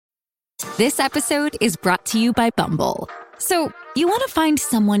This episode is brought to you by Bumble. So, you want to find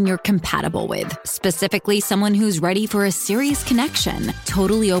someone you're compatible with, specifically someone who's ready for a serious connection,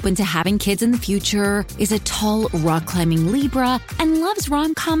 totally open to having kids in the future, is a tall, rock-climbing Libra, and loves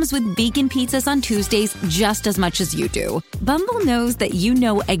rom-coms with vegan pizzas on Tuesdays just as much as you do. Bumble knows that you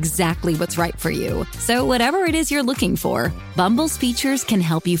know exactly what's right for you. So whatever it is you're looking for, Bumble's features can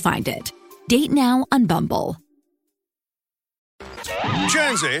help you find it. Date now on Bumble.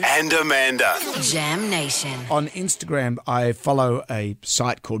 Jonesy and Amanda. Jam Nation. On Instagram, I follow a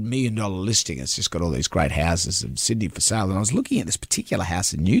site called $1 Million Listing. It's just got all these great houses in Sydney for sale. And I was looking at this particular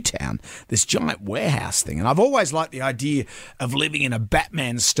house in Newtown, this giant warehouse thing. And I've always liked the idea of living in a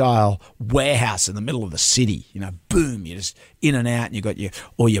Batman-style warehouse in the middle of the city. You know, boom, you're just in and out, and you've got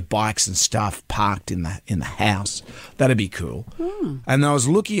all your bikes and stuff parked in the house. That'd be cool. And I was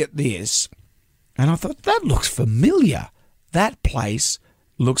looking at this, and I thought, that looks familiar. That place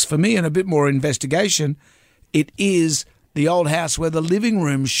looks for me, and a bit more investigation, it is the old house where the Living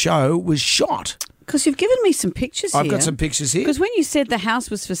Room show was shot. Because you've given me some pictures here. I've got some pictures here. Because when you said the house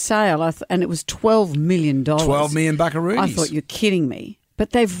was for sale and it was $12 million. 12 million buckaroonies. I thought you're kidding me.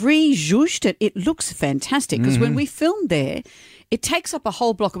 But they've rejuged it. It looks fantastic. Because when we filmed there, it takes up a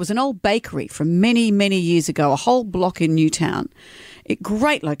whole block. It was an old bakery from many, many years ago, a whole block in Newtown.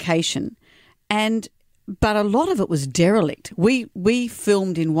 Great location. But a lot of it was derelict. We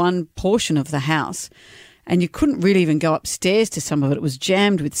filmed in one portion of the house, and you couldn't really even go upstairs to some of it. It was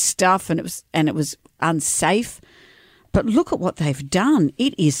jammed with stuff, and it was unsafe. But look at what they've done.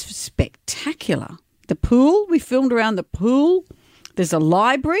 It is spectacular. The pool, we filmed around the pool. There's a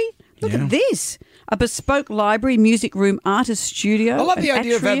library. Look at this. A bespoke library, music room, artist studio. I love the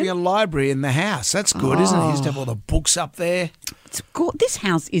idea atrium. of having a library in the house. That's good, isn't it? You just have all the books up there. This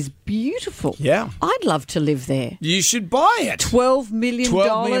house is beautiful. Yeah. I'd love to live there. You should buy it. $12 million.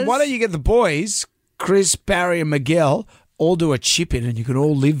 $12 million. Why don't you get the boys, Chris, Barry and Miguel, all do a chip in and you can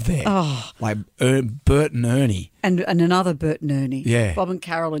all live there. Oh. Like Bert and Ernie. And another Bert and Ernie. Yeah. Bob and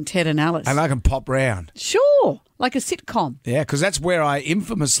Carol and Ted and Alice. And I can pop round. Sure. Like a sitcom. Yeah, because that's where I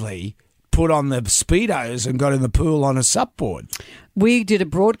infamously put on the Speedos and got in the pool on a supboard. We did a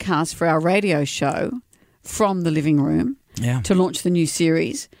broadcast for our radio show from the Living Room to launch the new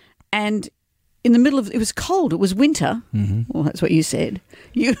series. And in the middle of it was cold. It was winter. Mm-hmm. Well, that's what you said.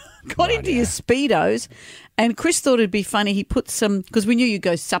 You got into your Speedos, and Chris thought it'd be funny. He put some, because we knew you'd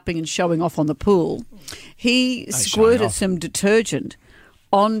go supping and showing off on the pool. He squirted some detergent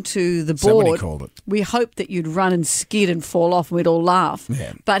onto the board. Is that what he called it? We hoped that you'd run and skid and fall off and we'd all laugh.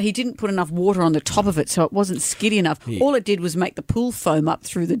 Yeah. But he didn't put enough water on the top of it, so it wasn't skiddy enough. Yeah. All it did was make the pool foam up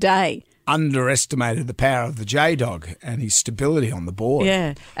through the day. Underestimated the power of the J-Dog and his stability on the board.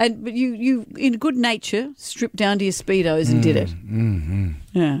 Yeah. But you in good nature, stripped down to your Speedos and did it. Mm-hmm.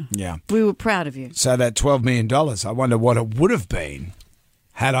 Yeah. Yeah. We were proud of you. So that $12 million, I wonder what it would have been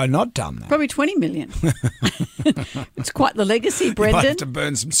had I not done that. Probably $20 million. It's quite the legacy, Brendan. You might have to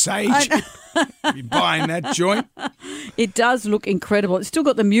burn some sage. You're buying that joint. It does look incredible. It's still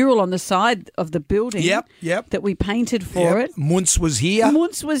got the mural on the side of the building. Yep. That we painted for it. Muntz was here. El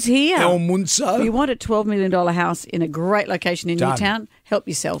Munzo. If you want a $12 million house in a great location in Newtown, help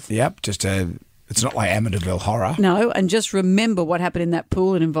yourself. Yep. It's not like Amityville Horror. No, and just remember what happened in that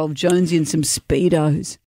pool. It involved Jonesy and some Speedos.